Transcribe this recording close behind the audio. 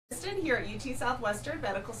Here at UT Southwestern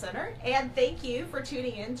Medical Center, and thank you for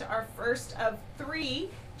tuning in to our first of 3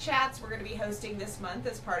 chats we're going to be hosting this month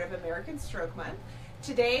as part of American Stroke Month.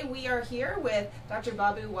 Today we are here with Dr.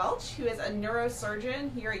 Babu Welch, who is a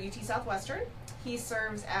neurosurgeon here at UT Southwestern. He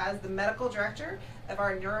serves as the medical director of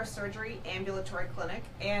our neurosurgery ambulatory clinic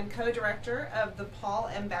and co-director of the Paul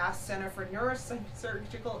M. Bass Center for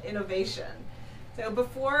Neurosurgical Innovation. So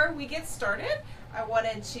before we get started, I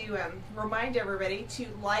wanted to remind everybody to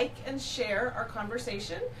like and share our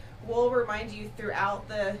conversation. We'll remind you throughout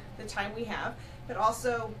the time we have, but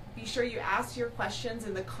also be sure you ask your questions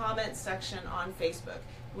in the comments section on Facebook.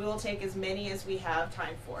 We will take as many as we have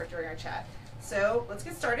time for during our chat. So let's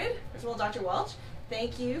get started. First of all, Dr. Welch,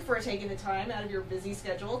 thank you for taking the time out of your busy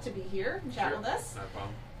schedule to be here and chat with us. No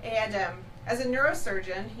problem. And as a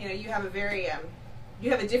neurosurgeon, you have a very you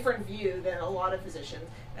have a different view than a lot of physicians.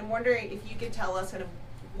 I'm wondering if you could tell us kind of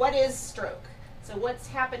what is stroke. So what's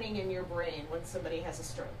happening in your brain when somebody has a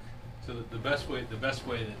stroke? So the best way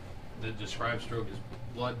that describe stroke is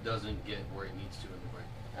blood doesn't get where it needs to in the brain.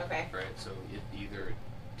 Okay. Right. So it either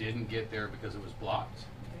didn't get there because it was blocked.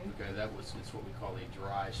 Okay. It's what we call a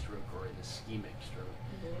dry stroke or an ischemic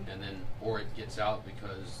stroke, and then or it gets out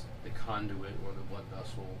because the conduit or the blood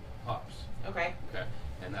vessel pops. Okay. Okay.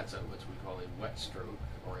 And that's what we call a wet stroke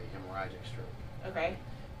or a hemorrhagic stroke. Okay.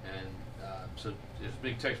 And so there's a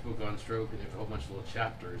big textbook on stroke, and there's a whole bunch of little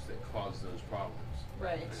chapters that cause those problems.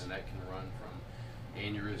 Right. And that can run from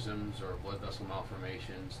aneurysms or blood vessel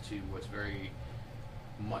malformations to what's very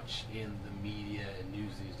much in the media and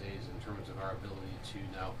news these days in terms of our ability to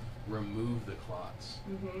now remove the clots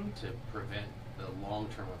to prevent the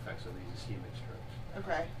long-term effects of these ischemic strokes.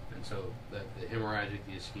 Okay. And so the hemorrhagic,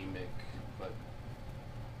 the ischemic, but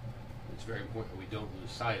it's very important that we don't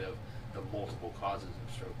lose sight of the multiple causes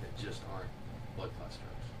of stroke that just aren't blood clot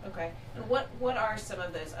strokes. Okay. And what are some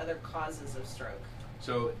of those other causes of stroke?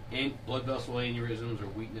 So blood vessel aneurysms or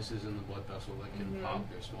weaknesses in the blood vessel that can pop.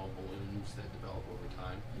 They're small balloons that develop over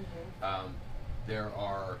time. There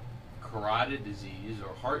are carotid disease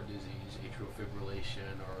or heart disease, atrial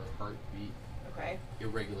fibrillation or heartbeat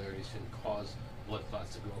irregularities can cause blood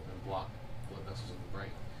clots to go up and block blood vessels in the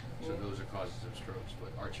brain. So those are causes of strokes.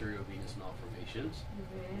 But arteriovenous malformations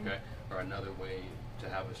are another way to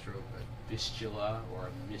have a stroke. A fistula or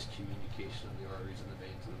a miscommunication of the arteries and the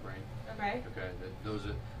veins in the brain. Okay. Okay.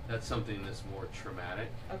 That's something that's more traumatic.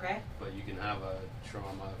 Okay. But you can have a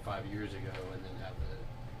trauma 5 years ago and then have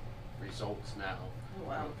the results now from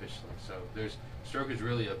a fistula. So stroke is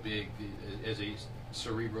really a big, as a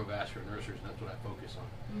cerebrovascular neurosurgeon, that's what I focus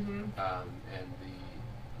on.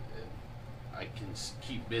 I can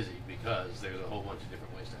keep busy because there's a whole bunch of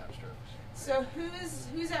different ways to have strokes. So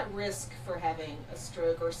who's at risk for having a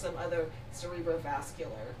stroke or some other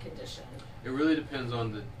cerebrovascular condition? It really depends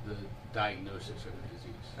on the diagnosis of the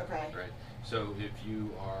disease. Okay. Right. So if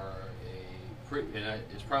you are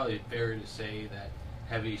it's probably fair to say that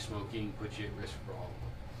heavy smoking puts you at risk for all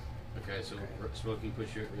of them. Okay. So smoking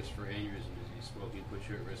puts you at risk for aneurysm disease. Smoking puts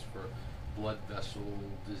you at risk for blood vessel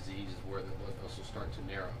disease where the blood vessels start to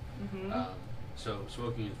narrow. So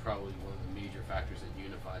smoking is probably one of the major factors that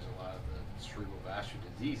unifies a lot of the cerebrovascular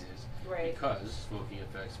diseases because smoking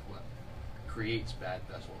creates bad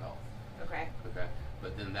vessel health. Okay. Okay.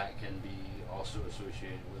 But then that can be also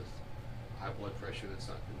associated with high blood pressure that's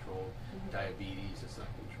not controlled, diabetes that's not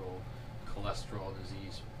controlled, cholesterol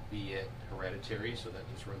disease, be it hereditary, so that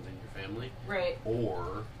just runs in your family,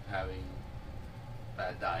 or having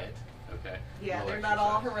bad diet. Okay. Yeah, they're not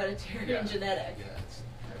all hereditary and genetic.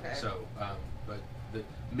 Yeah. Okay. So, but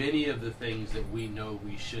many of the things that we know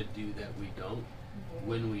we should do that we don't,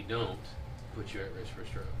 when we don't, put you at risk for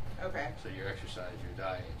stroke. Okay. So your exercise, your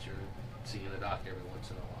diet, you're seeing a doc every once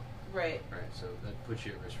in a while. Right. Right. So that puts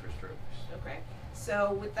you at risk for strokes. Okay.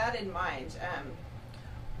 So with that in mind,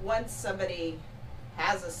 once somebody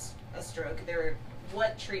has a stroke,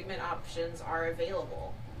 what treatment options are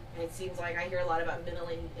available? And it seems like I hear a lot about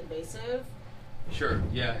minimally invasive. Sure.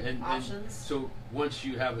 Yeah. Options. And so once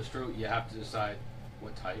you have a stroke, you have to decide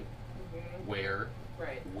what type, where,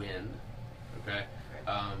 when. Okay.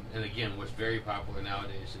 And again, what's very popular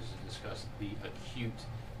nowadays is to discuss the acute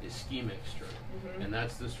ischemic stroke, and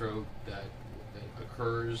that's the stroke that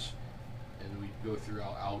occurs, and we go through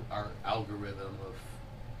our algorithm of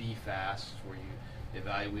BFAST, where you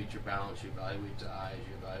evaluate your balance, you evaluate the eyes,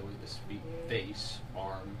 you evaluate the face,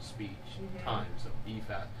 arm, speech, time. So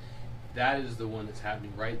BFAST. That is the one that's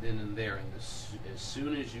happening right then and there, and as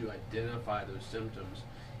soon as you identify those symptoms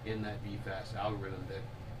in that BFAST algorithm that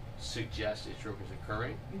suggests a stroke is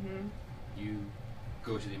occurring, you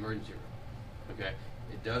go to the emergency room. Okay,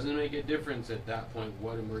 It doesn't make a difference at that point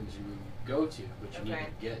what emergency room you go to, but you need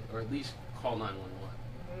to get, or at least call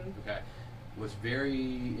 911. Okay. What's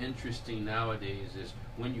very interesting nowadays is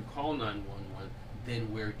when you call 911,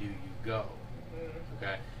 then where do you go?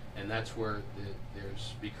 Okay. And that's where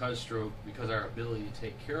because our ability to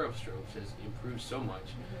take care of strokes has improved so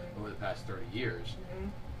much over the past 30 years,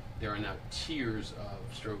 there are now tiers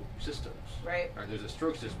of stroke systems. Right. There's a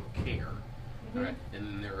stroke system of care, right? And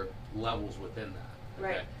then there are levels within that.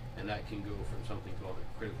 Okay? Right. And that can go from something called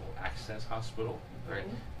a critical access hospital, right?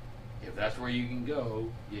 If that's where you can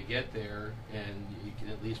go, you get there, and you can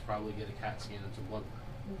at least probably get a CAT scan and some blood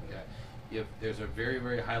work. Okay. If there's a very,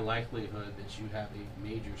 very high likelihood that you have a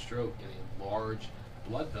major stroke and a large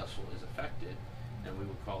blood vessel is affected, and we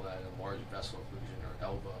would call that a large vessel occlusion or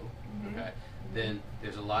elbow, okay, then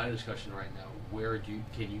there's a lot of discussion right now. Where do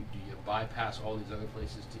you bypass all these other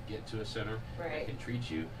places to get to a center that can treat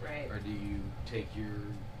you, or do you take your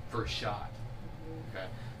first shot? Okay.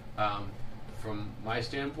 From my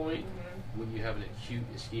standpoint, when you have an acute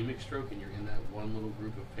ischemic stroke and you're in that one little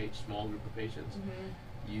group of small group of patients,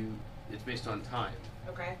 it's based on time.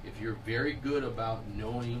 Okay. If you're very good about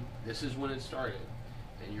knowing this is when it started,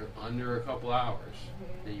 and you're under a couple hours,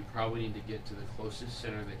 then you probably need to get to the closest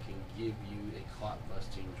center that can give you a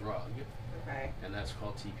clot-busting drug. Okay. And that's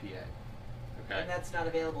called TPA. Okay. And that's not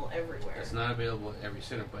available everywhere. It's not available at every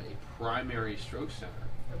center, but a primary stroke center.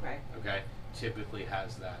 Okay. Typically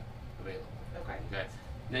has that available. Okay.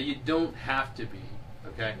 Now you don't have to be.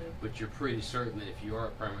 Okay. But you're pretty certain that if you are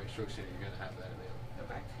a primary stroke center, you're going to have that available.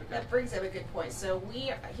 Okay. That brings up a good point. So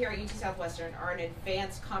we here at UT Southwestern are an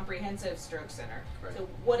advanced comprehensive stroke center. Right. So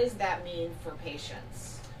what does that mean for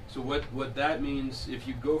patients? So what that means, if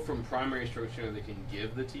you go from primary stroke center that can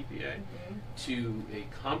give the TPA to a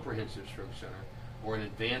comprehensive stroke center or an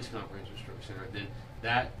advanced comprehensive stroke center, then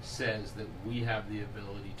that says that we have the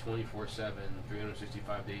ability 24/7,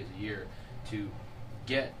 365 days a year to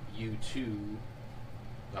get you to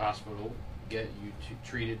the hospital, get you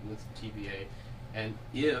treated with TPA, and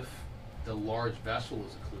if the large vessel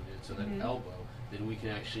is occluded, so that elbow, then we can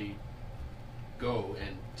actually go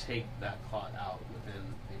and take that clot out within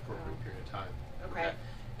the appropriate period of time. Okay.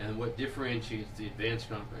 And what differentiates the advanced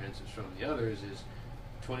comprehensives from the others is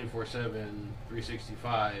 24/7,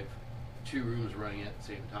 365, 2 rooms running at the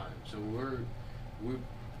same time. So we've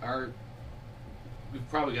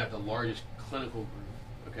probably got the largest clinical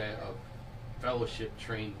group, okay, of fellowship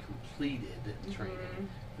trained, completed training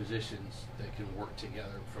physicians that can work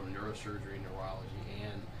together from neurosurgery, neurology,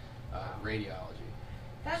 and radiology.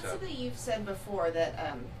 That's something you've said before,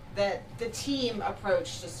 that that the team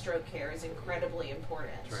approach to stroke care is incredibly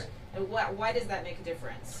important. That's right. And why does that make a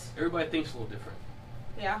difference? Everybody thinks a little different.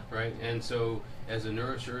 Yeah. Right? And so as a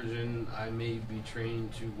neurosurgeon, I may be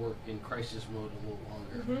trained to work in crisis mode a little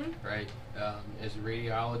longer. Right? As a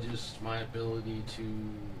radiologist, my ability to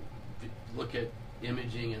look at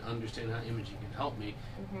imaging and understand how imaging can help me,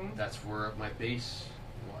 that's where my base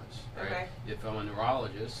was. Right? Okay. If I'm a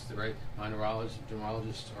neurologist, right, my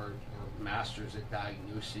neurologists are masters at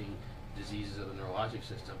diagnosing diseases of the neurologic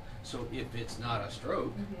system. So if it's not a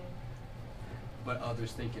stroke, but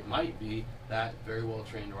others think it might be, that very well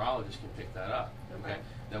trained neurologist can pick that up. Okay.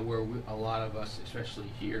 Now where a lot of us, especially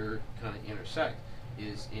here, kind of intersect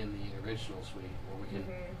is in the interventional suite, where we can.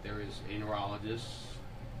 There is a neurologist,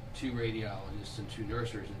 2 radiologists, and 2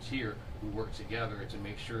 neurosurgeons here who work together to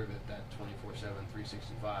make sure that 24/7,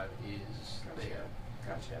 365 is there.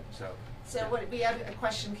 Gotcha. So we had a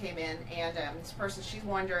question came in, and this person, she's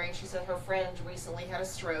wondering, she said her friend recently had a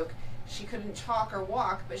stroke. She couldn't talk or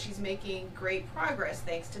walk, but she's making great progress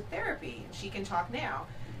thanks to therapy. She can talk now.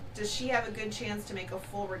 Does she have a good chance to make a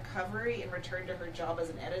full recovery and return to her job as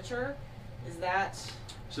an editor? Is that...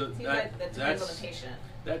 that depends on the patient.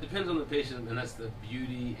 That depends on the patient, and that's the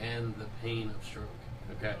beauty and the pain of stroke.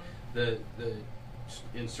 Okay, the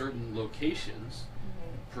in certain locations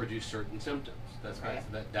produce certain symptoms. That's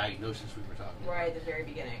that diagnosis we were talking about. Right at the very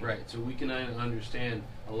beginning. Right. So we can understand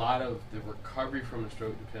a lot of the recovery from a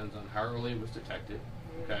stroke depends on how early it was detected.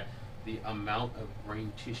 Okay, the amount of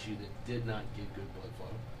brain tissue that did not get good blood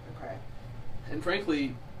flow. Okay. And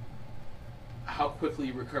frankly, how quickly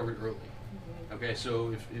you recovered early. Okay,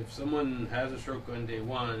 so if someone has a stroke on day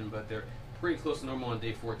 1, but they're pretty close to normal on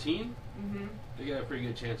day 14, they got a pretty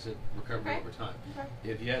good chance at recovery over time.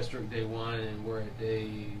 If you had a stroke day 1 and we're at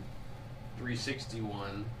day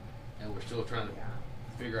 361 and we're still trying to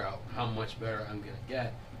figure out how much better I'm going to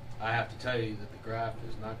get, I have to tell you that the graft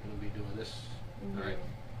is not going to be doing this. All right,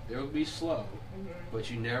 they'll be slow, but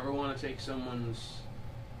you never want to take someone's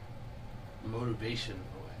motivation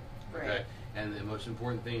away. Okay, And the most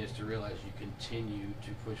important thing is to realize you continue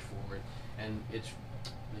to push forward. And there's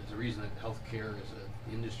a reason that healthcare as an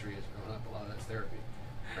industry has grown up. A lot of that's therapy,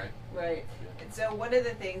 right? Right. Yeah. And so one of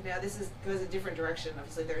the things, now this goes a different direction.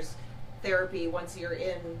 Obviously there's therapy once you're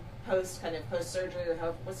in post-surgery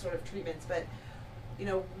or what sort of treatments, but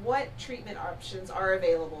what treatment options are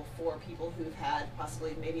available for people who've had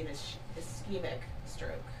possibly maybe an ischemic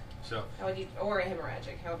stroke? So, or a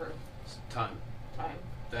hemorrhagic, however. Time.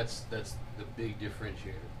 That's the big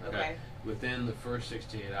differentiator. Okay. Within the first 6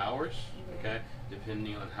 to 8 hours, okay,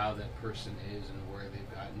 depending on how that person is and where they've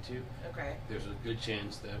gotten to, there's a good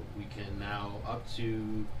chance that we can now up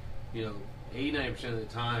to 80-90% of the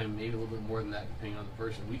time, maybe a little bit more than that, depending on the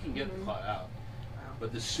person, we can get the clot out. Wow.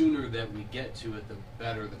 But the sooner that we get to it, the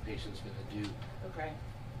better the patient's going to do. Okay.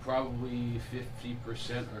 Probably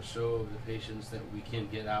 50% or so of the patients that we can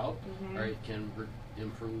get out, right, can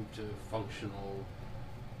improve to functional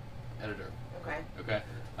editor. Okay.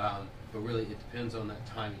 But really, it depends on that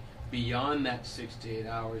timing. Beyond that 6 to 8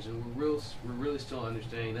 hours, and we're really still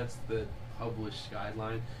understanding that's the published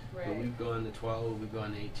guideline. Right. But we've gone to 12, we've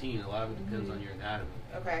gone to 18. A lot of it depends on your anatomy.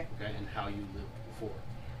 Okay, and how you lived before.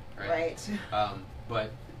 Right.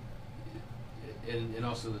 But and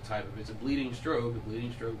also the type of it's a bleeding stroke. A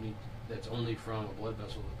bleeding stroke that's only from a blood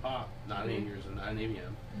vessel that pop, not an aneurysm, not an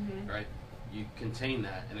AVM. Right. You contain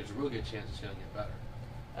that, and there's a real good chance it's going to get better.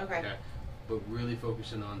 Okay. But really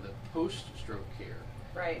focusing on the post-stroke care,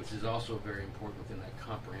 which is also very important within that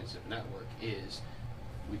comprehensive network, is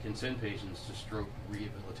we can send patients to stroke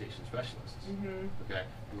rehabilitation specialists. Okay,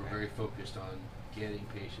 we're very focused on getting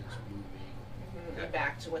patients moving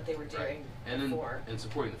back to what they were doing before, and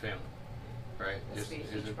supporting the family. Right,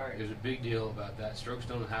 there's a big deal about that. Strokes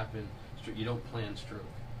don't happen. You don't plan stroke.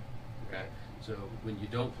 Okay, so when you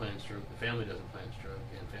don't plan stroke, the family doesn't plan stroke,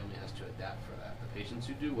 and family has to adapt for that. The patients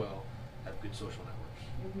who do well have good social networks.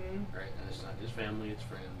 Right, and it's not just family; it's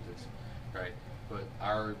friends. It's right. But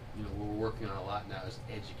what we're working on a lot now is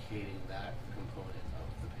educating that component of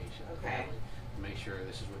the patient, family, to make sure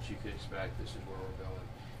this is what you could expect, this is where we're going.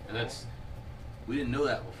 And we didn't know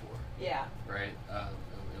that before. Yeah. Right? And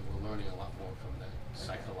we're learning a lot more from that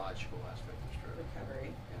psychological aspect of stroke.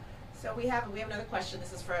 Recovery. Yeah. So we have another question.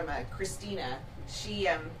 This is from Christina. She,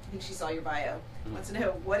 I think she saw your bio, wants to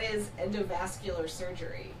know, what is endovascular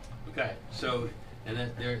surgery? Okay, so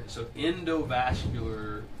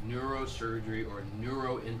endovascular neurosurgery or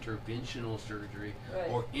neurointerventional surgery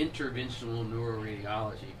or interventional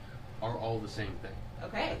neuroradiology are all the same thing.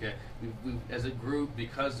 Okay. We've as a group,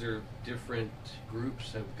 because they're different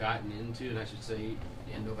groups have gotten into, and I should say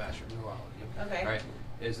endovascular neurology. Right.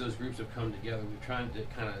 As those groups have come together, we've tried to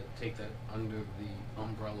kind of take that under the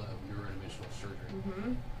umbrella of neurointerventional surgery.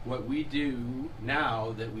 What we do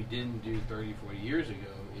now that we didn't do 30, 40 years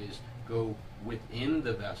ago is go within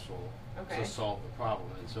the vessel to solve the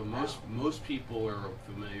problem. And so most people are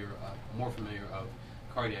more familiar of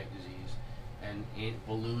cardiac disease and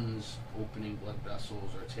balloons opening blood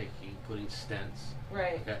vessels or putting stents.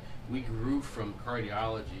 Right. Okay. We grew from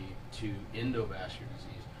cardiology to endovascular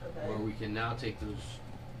disease, where we can now take those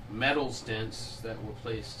metal stents that were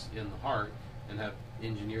placed in the heart and have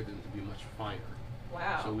engineered them to be much finer.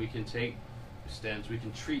 Wow. So we can take stents, we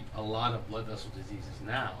can treat a lot of blood vessel diseases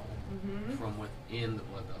now from within the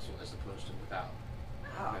blood vessel as opposed to without.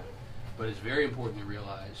 Wow. Okay. But it's very important to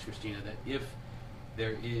realize, Christina, that if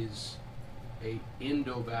there is a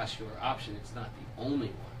endovascular option, it's not the only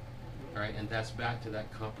one. Right? And that's back to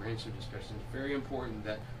that comprehensive discussion. It's very important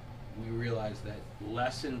that we realize that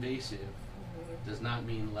less invasive does not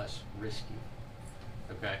mean less risky.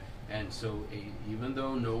 Okay? And so even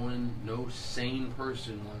though no sane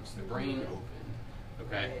person wants their brain open,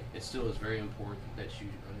 okay, it still is very important that you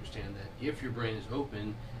understand that if your brain is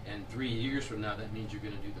open and 3 years from now that means you're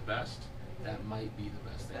going to do the best, that might be the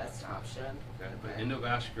best thing. Best option. Okay? But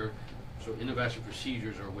endovascular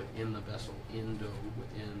procedures are within the vessel, within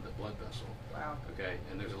the blood vessel. Wow. Okay,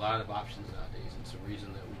 and there's a lot of options nowadays. It's the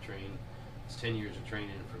reason that we train. It's 10 years of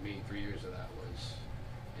training for me. 3 years of that was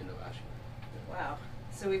endovascular. Wow.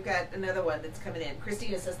 So we've got another one that's coming in.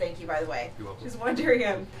 Christina says thank you, by the way. You're welcome. Just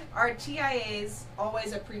wondering, are TIAs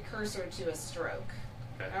always a precursor to a stroke?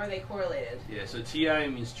 Okay. How are they correlated? Yeah, so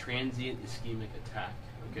TIA means transient ischemic attack.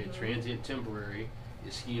 Okay, transient temporary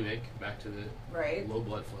ischemic, back to the low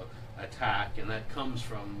blood flow attack, and that comes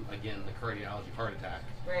from, again, the cardiology heart attack.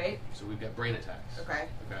 Right. So we've got brain attacks. Okay.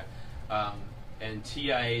 And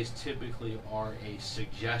TIAs typically are a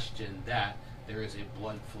suggestion that there is a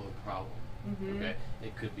blood flow problem. Okay,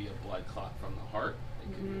 it could be a blood clot from the heart.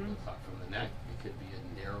 It could be a blood clot from the neck. It could be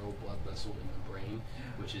a narrow blood vessel in the brain,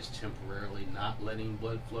 which is temporarily not letting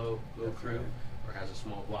blood flow go through, or has a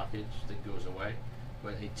small blockage that goes away.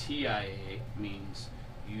 But a TIA means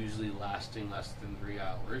usually lasting less than 3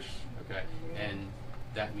 hours. Okay, and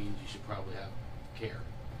that means you should probably have care.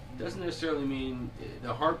 Doesn't necessarily mean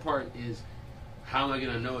the hard part is how am I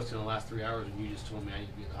going to know it's going to last 3 hours when you just told me I need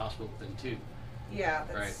to be at the hospital within 2. Yeah,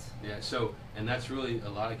 that's... Right. Yeah. So, and that's really a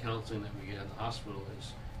lot of counseling that we get in the hospital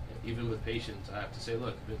is, even with patients, I have to say,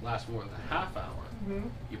 look, if it lasts more than a half hour,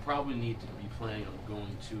 you probably need to be planning on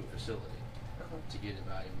going to a facility to get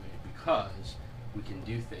evaluated, because we can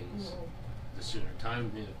do things the sooner.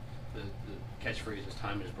 Time, the catchphrase is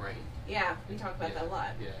time is brain. Yeah, we talk about that a lot.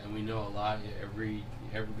 Yeah, and we know a lot. Every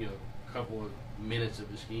couple of minutes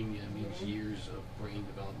of ischemia means years of brain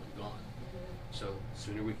development gone. So the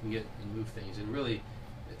sooner we can get and move things, and really,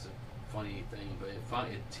 it's a funny thing, but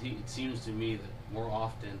it seems to me that more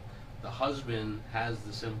often the husband has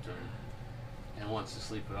the symptom and wants to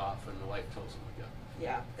sleep it off, and the wife tells him to go.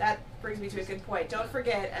 Yeah, that brings me to a good point. Don't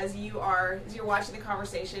forget, as you're watching the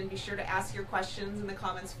conversation, be sure to ask your questions in the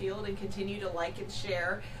comments field and continue to like and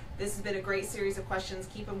share. This has been a great series of questions.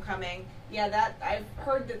 Keep them coming. Yeah, I've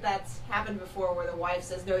heard that's happened before, where the wife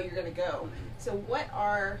says, "No, you're going to go." So what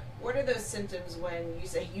are those symptoms when you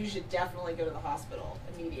say you should definitely go to the hospital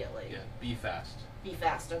immediately? Yeah, be fast. Be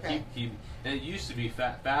fast. Okay. And it used to be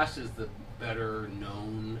fast is the better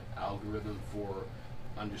known algorithm for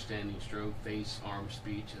understanding stroke: face, arm,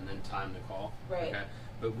 speech, and then time to call. Right. Okay?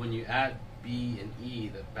 But when you add B and E,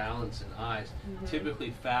 the balance and eyes,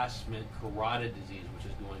 typically fast meant carotid disease, which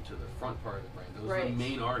is going to the front part of the brain. Those are the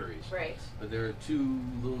main arteries. Right. But there are 2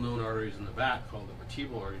 little known arteries in the back called the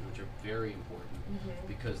vertebral arteries, which are very important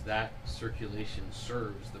because that circulation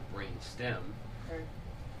serves the brain stem,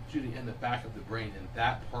 and the back of the brain, and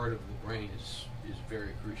that part of the brain is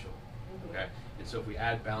very crucial. Okay, and so if we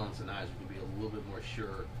add balance and eyes, we can be a little bit more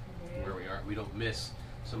sure where we are. We don't miss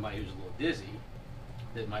somebody who's a little dizzy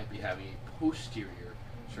that might be having a posterior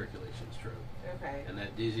circulation stroke. Okay. And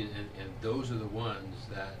that dizzy, and those are the ones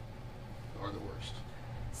that are the worst.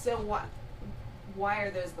 So why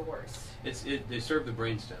are those the worst? They serve the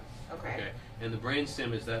brainstem. Okay. And the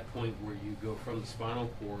brainstem is that point where you go from the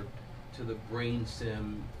spinal cord to the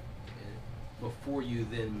brainstem before you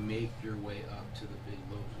then make your way up to the big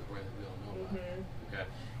lobes of the brain that we all know about. Okay.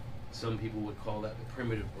 Some people would call that the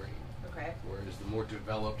primitive brain. Okay. Whereas the more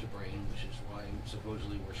developed brain, which is why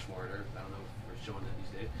supposedly we're smarter, I don't know if we're showing that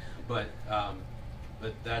these days, but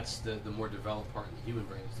that's the more developed part in the human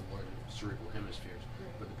brain is the larger cerebral hemispheres.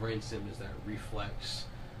 But the brainstem is that reflex,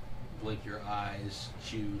 blink your eyes,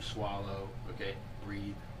 chew, swallow, okay,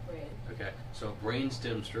 breathe. Right. Okay, so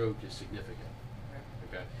brainstem stroke is significant.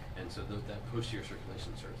 Okay, and so that posterior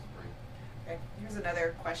circulation serves the brain. Okay, here's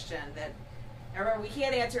another question that. Remember, we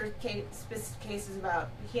can't answer cases about.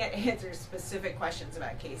 We can't answer specific questions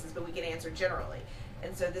about cases, but we can answer generally.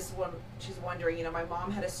 And so this one, she's wondering. My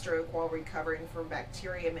mom had a stroke while recovering from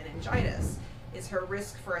bacteria meningitis. Is her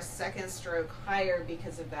risk for a second stroke higher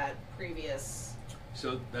because of that previous?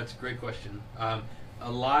 So that's a great question. A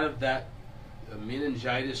lot of that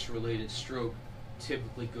meningitis-related stroke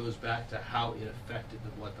typically goes back to how it affected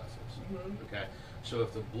the blood vessels. Okay, so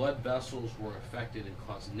if the blood vessels were affected and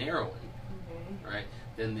caused narrowing. Right,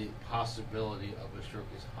 then the possibility of a stroke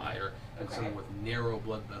is higher than someone with narrow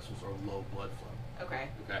blood vessels or low blood flow. Okay.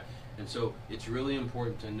 Okay, and so it's really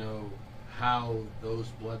important to know how those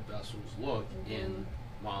blood vessels look in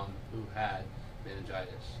mom who had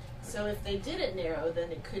meningitis. So if they didn't narrow,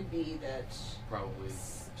 then it could be that probably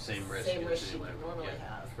same risk she would normally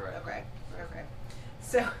have. Correct. Okay. Okay.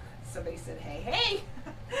 So somebody said, "Hey."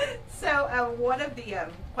 So one of the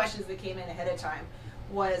questions that came in ahead of time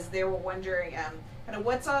was they were wondering kind of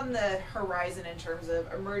what's on the horizon in terms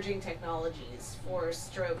of emerging technologies for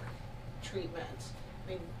stroke treatment. I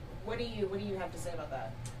mean, what do you have to say about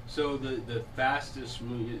that? So the fastest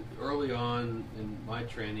move early on in my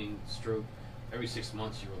training, stroke, every 6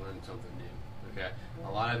 months you were learning something new. Okay,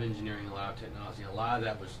 a lot of engineering, a lot of technology, a lot of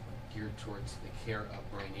that was geared towards the care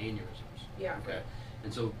of brain aneurysms. Yeah. Okay,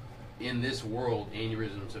 and so in this world,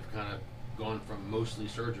 aneurysms have kind of gone from mostly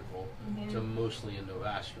surgical to mostly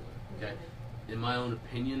endovascular. Okay, in my own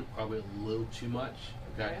opinion, probably a little too much.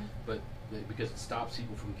 Okay, but because it stops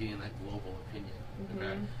people from getting that global opinion.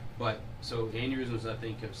 Okay, but so aneurysms I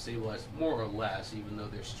think have stabilized more or less, even though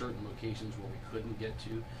there's certain locations where we couldn't get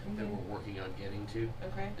to that we're working on getting to.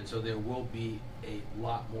 Okay, and so there will be a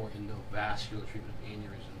lot more endovascular treatment of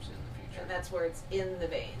aneurysms in the And that's where it's in the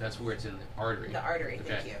vein. That's where it's in the artery. The artery,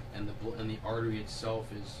 okay? Thank you. And the artery itself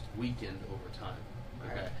is weakened over time.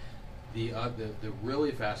 Okay. Right. The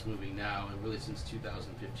really fast moving now, and really since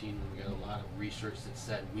 2015, when we got a lot of research that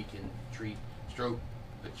said we can treat stroke,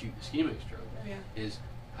 acute ischemic stroke, is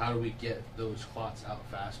how do we get those clots out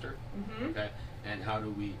faster? Okay. And how do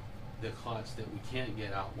we, the clots that we can't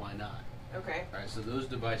get out, why not? Okay. All right, so those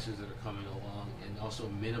devices that are coming along, and also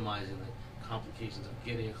minimizing the complications of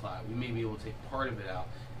getting a clot, we may be able to take part of it out,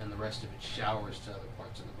 and the rest of it showers to other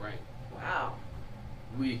parts of the brain. Wow.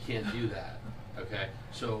 We can't do that. Okay.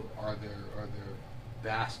 So are there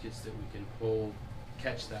baskets that we can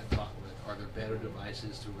catch that clot with? Are there better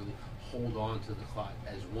devices to really hold on to the clot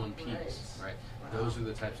as one piece? Right. Wow. Those are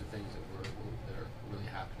the types of things that are really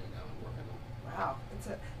happening now and working on. Wow.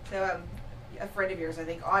 So a friend of yours, I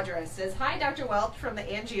think Audra, says, "Hi, Dr. Welch from the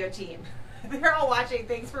Angio team." They're all watching.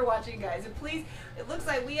 Thanks for watching, guys. And please, it looks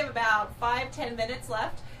like we have about 5-10 minutes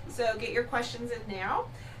left, so get your questions in now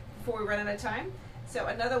before we run out of time. So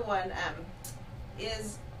another one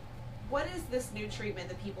is, what is this new treatment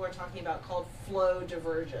that people are talking about called flow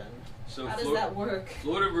diversion? So how does that work?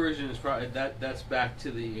 Flow diversion is probably that's back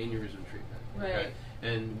to the aneurysm treatment. Right. Okay?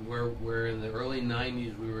 And where in the early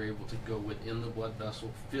 90s we were able to go within the blood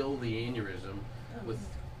vessel, fill the aneurysm with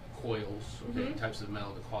coils, types of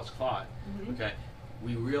metal that cause clot. Okay,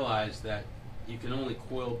 we realized that you can only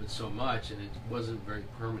coil but so much, and it wasn't very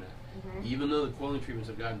permanent. Even though the coiling treatments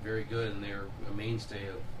have gotten very good and they're a mainstay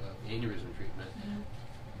of aneurysm treatment,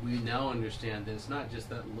 we now understand that it's not just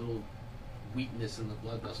that little weakness in the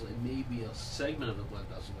blood vessel. It may be a segment of the blood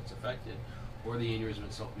vessel that's affected, or the aneurysm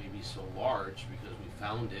itself may be so large because we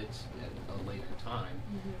found it at a later time.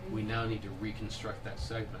 We now need to reconstruct that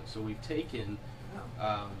segment. So we've taken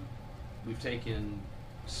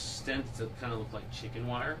stents that kind of look like chicken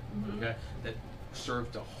wire, okay, that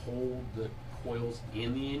serve to hold the coils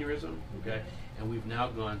in the aneurysm, okay, and we've now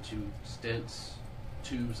gone to stents,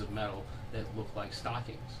 tubes of metal that look like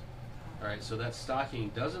stockings. All right, so that stocking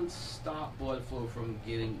doesn't stop blood flow from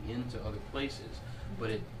getting into other places,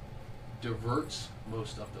 but it diverts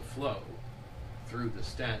most of the flow through the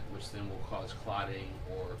stent, which then will cause clotting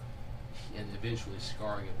and eventually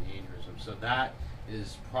scarring of the aneurysm. So that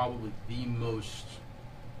is probably the most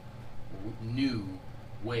new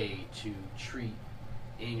way to treat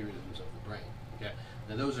aneurysms of the brain. Okay,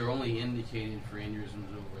 now those are only indicated for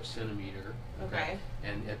aneurysms over a centimeter. Okay,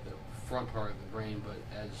 and at the front part of the brain. But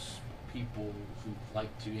as people who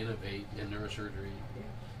like to innovate in neurosurgery,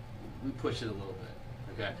 we push it a little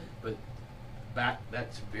bit. Okay, but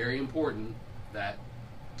that's very important that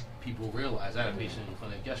people realize. I had a patient in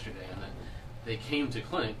clinic yesterday, and then they came to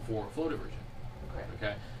clinic for flow diversion.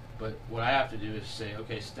 Okay. But what I have to do is say,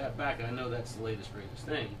 okay, step back. I know that's the latest, greatest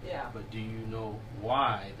thing. But do you know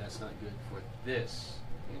why that's not good for this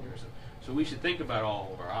aneurysm? So we should think about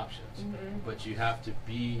all of our options. But you have to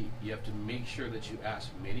make sure that you ask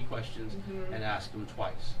many questions and ask them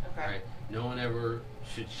twice. Right? No one ever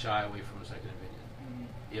should shy away from a second opinion.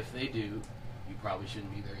 If they do, you probably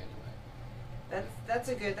shouldn't be there anyway. That's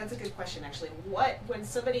a good question, actually. When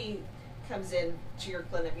somebody comes in to your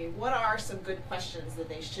clinic, what are some good questions that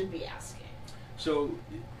they should be asking? So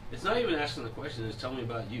it's not even asking the question, it's tell me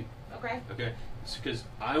about you. Okay. Because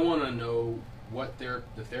I want to know what the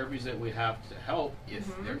therapies that we have to help, if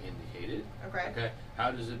they're indicated. Okay.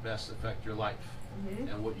 How does it best affect your life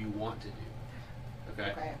and what you want to do.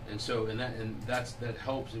 Okay. And so that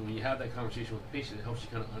helps, and when you have that conversation with the patient, it helps you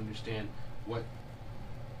kind of understand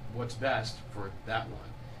what's best for that one.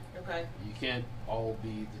 Okay. You can't all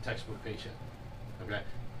be the textbook patient. Okay.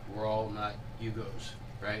 We're all not Hugos,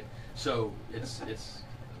 right? So it's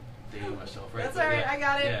dating myself, right? That's all right. I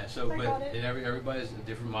got it. Yeah. So, everybody's a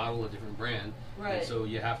different model, a different brand, right? And so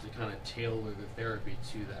you have to kind of tailor the therapy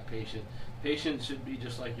to that patient. Patient should be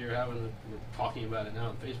just like we're talking about it now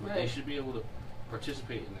on Facebook. Right. They should be able to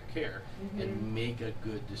participate in their care and make a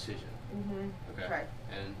good decision. Okay.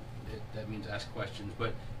 And that means ask questions,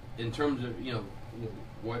 but in terms of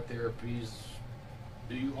what therapies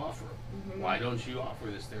do you offer? Why don't you offer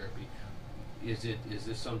this therapy? Is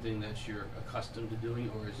this something that you're accustomed to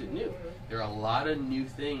doing, or is it new? There are a lot of new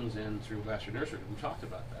things in cerebrovascular neurosurgery. We talked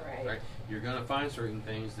about that, right? You're going to find certain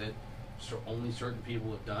things that only certain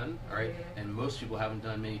people have done, right? And most people haven't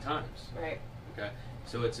done many times, right? Okay,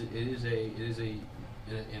 so it is in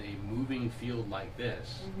a moving field like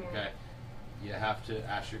this, okay. You have to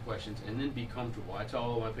ask your questions and then be comfortable. I tell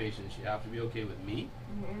all my patients, you have to be okay with me.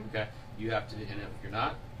 Okay. You have to, and if you're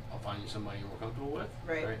not, I'll find you somebody you're more comfortable with.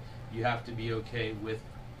 Right. You have to be okay with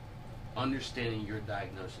understanding your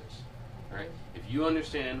diagnosis. Right. If you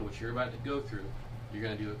understand what you're about to go through, you're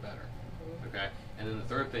going to do it better. Okay, and then the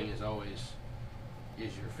third thing is always,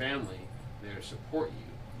 is your family there to support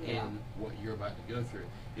you in what you're about to go through?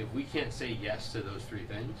 If we can't say yes to those three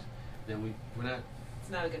things, then we're not. It's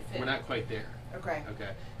not a good fit. We're not quite there. Okay.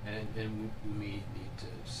 Okay, and we may need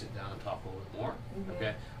to sit down and talk a little bit more.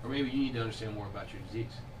 Okay, or maybe you need to understand more about your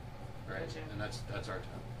disease. Right, Gotcha. and that's our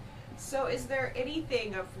time. So, is there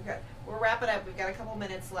anything? We're wrapping up. We've got a couple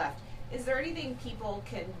minutes left. Is there anything people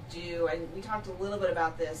can do? And we talked a little bit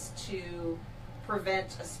about this to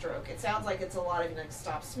prevent a stroke. It sounds like it's a lot of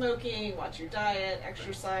stop smoking, watch your diet,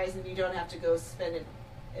 exercise, and you don't have to go spend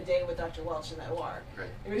a day with Dr. Welch in the OR. Right.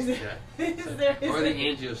 Is or the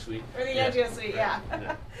angio suite. Or the angio suite, yeah.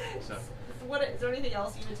 So. Is there anything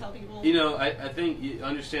else you would tell people? I think you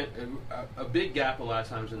understand a big gap a lot of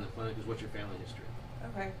times in the clinic is what's your family history.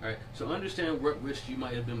 Okay. All right. So understand what risk you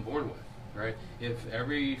might have been born with. Right. If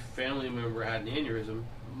every family member had an aneurysm,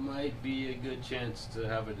 might be a good chance to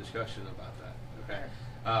have a discussion about that. Okay.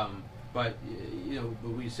 But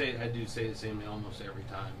I do say the same thing almost every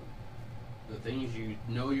time. The things you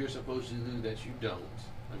know you're supposed to do that you don't.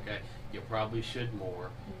 Okay. You probably should more,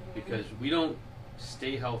 because we don't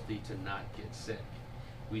stay healthy to not get sick.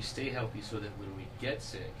 We stay healthy so that when we get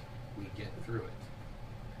sick, we get through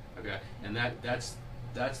it. Okay, and that's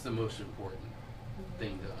the most important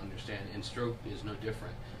thing to understand. And stroke is no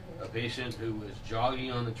different. A patient who was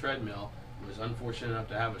jogging on the treadmill was unfortunate enough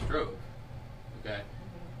to have a stroke. Okay,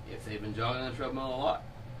 if they've been jogging on the treadmill a lot,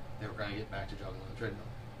 they were going to get back to jogging on the treadmill.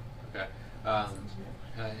 Okay,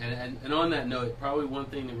 and on that note, probably one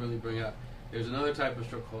thing to really bring up. There's another type of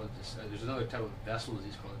stroke called there's another type of vessel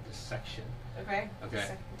disease called dissection. Okay.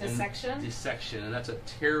 Dissection? Dissection, and that's a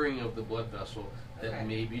tearing of the blood vessel that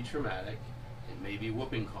may be traumatic. It may be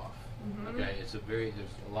whooping cough. Okay. There's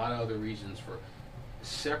a lot of other reasons for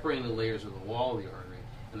separating the layers of the wall of the artery.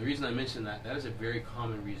 And the reason I mention that is a very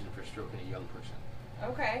common reason for stroke in a young person.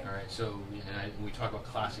 Okay. All right. So, we talk about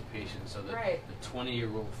classic patients. So the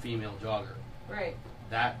 20-year-old female jogger. Right.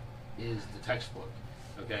 That is the textbook.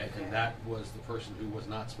 Okay, and that was the person who was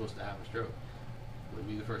not supposed to have a stroke. Would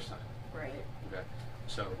be the first time. Right. Okay,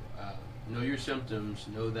 so know your symptoms,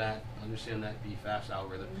 know that, understand that BFAST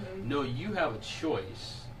algorithm. Know you have a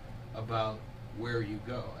choice about where you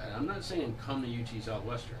go. And I'm not saying come to UT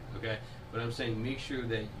Southwestern, okay, but I'm saying make sure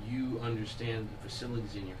that you understand the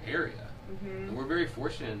facilities in your area. And we're very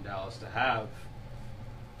fortunate in Dallas to have.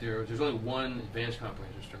 There's only one advanced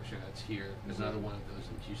comprehensive stroke center that's here. There's another one of those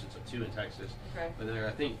in Houston, so 2 in Texas. Okay. But there are,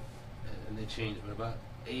 I think, and they changed, but about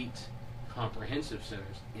 8 comprehensive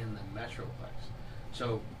centers in the Metroplex.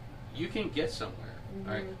 So you can get somewhere,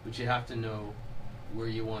 all right, but you have to know where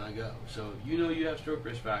you want to go. So you have stroke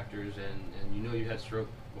risk factors, and you had stroke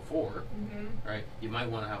before, right? You might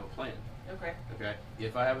want to have a plan. Okay. Okay.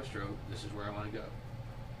 If I have a stroke, this is where I want to go.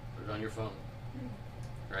 Put it on your phone,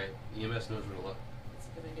 right? EMS knows where to look.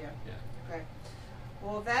 Good idea. Yeah. Okay.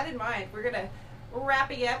 Well, with that in mind, we're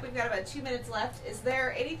wrapping up. We've got about 2 minutes left. Is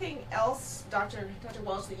there anything else, Dr.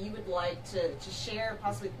 Welch, that you would like to share?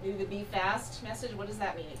 Possibly maybe the BFAST message. What does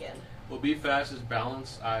that mean again? Well, BFAST is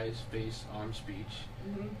balance, eyes, face, arm, speech,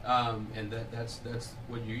 and that's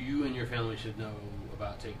what you and your family should know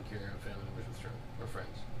about taking care of family members with stroke or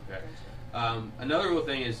friends. Okay. Another little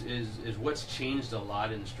thing is what's changed a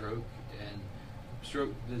lot in stroke and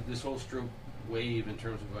stroke. This whole stroke wave in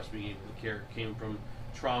terms of us being able to care came from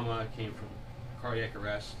trauma, came from cardiac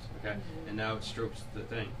arrest, okay, and now it strokes the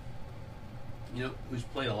thing. Who's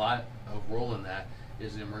played a lot of role in that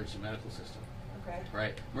is the emergency medical system. Okay.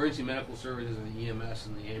 Right? Emergency medical services and the EMS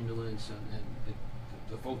and the ambulance and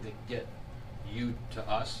the folk that get you to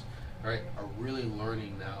us, right, are really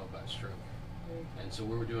learning now about stroke. And so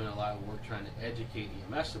we're doing a lot of work trying to educate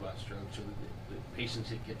EMS about stroke so that the patients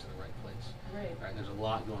get to the right place. Right. There's a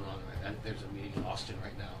lot going on. Right? There's a meeting in Austin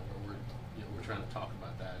right now where we're trying to talk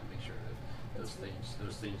about that and make sure that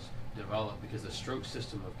those things develop, because the stroke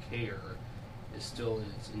system of care is still in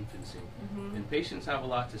its infancy, and patients have a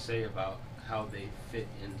lot to say about how they fit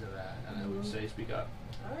into that. And I would say, speak up.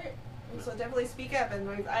 All right. So definitely speak up. And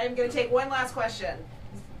I am going to take one last question.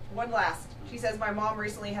 One last. She says, my mom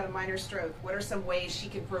recently had a minor stroke. What are some ways she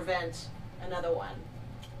can prevent another one?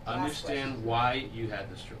 Understand why you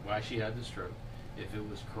had the stroke, why she had the stroke. If it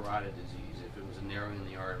was carotid disease, if it was a narrowing in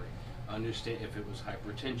the artery. Understand if it was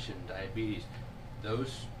hypertension, diabetes.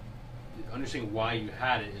 Understanding why you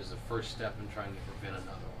had it is the first step in trying to prevent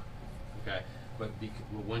another one. Okay? But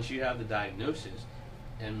once you have the diagnosis,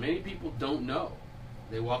 and many people don't know.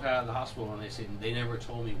 They walk out of the hospital and they say, they never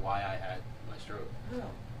told me why I had my stroke. Oh.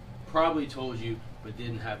 Probably told you, but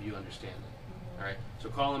didn't have you understand it. All right? So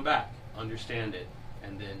call them back, understand it,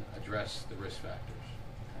 and then address the risk factors.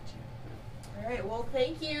 Gotcha. All right. Well,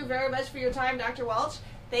 thank you very much for your time, Dr. Welch.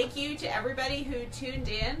 Thank you to everybody who tuned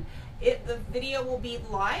in. The video will be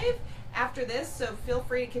live after this, so feel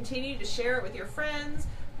free to continue to share it with your friends,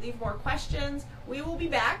 leave more questions. We will be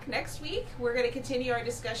back next week. We're going to continue our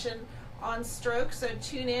discussion on stroke, so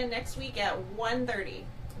tune in next week at 1:30.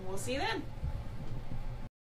 We'll see you then.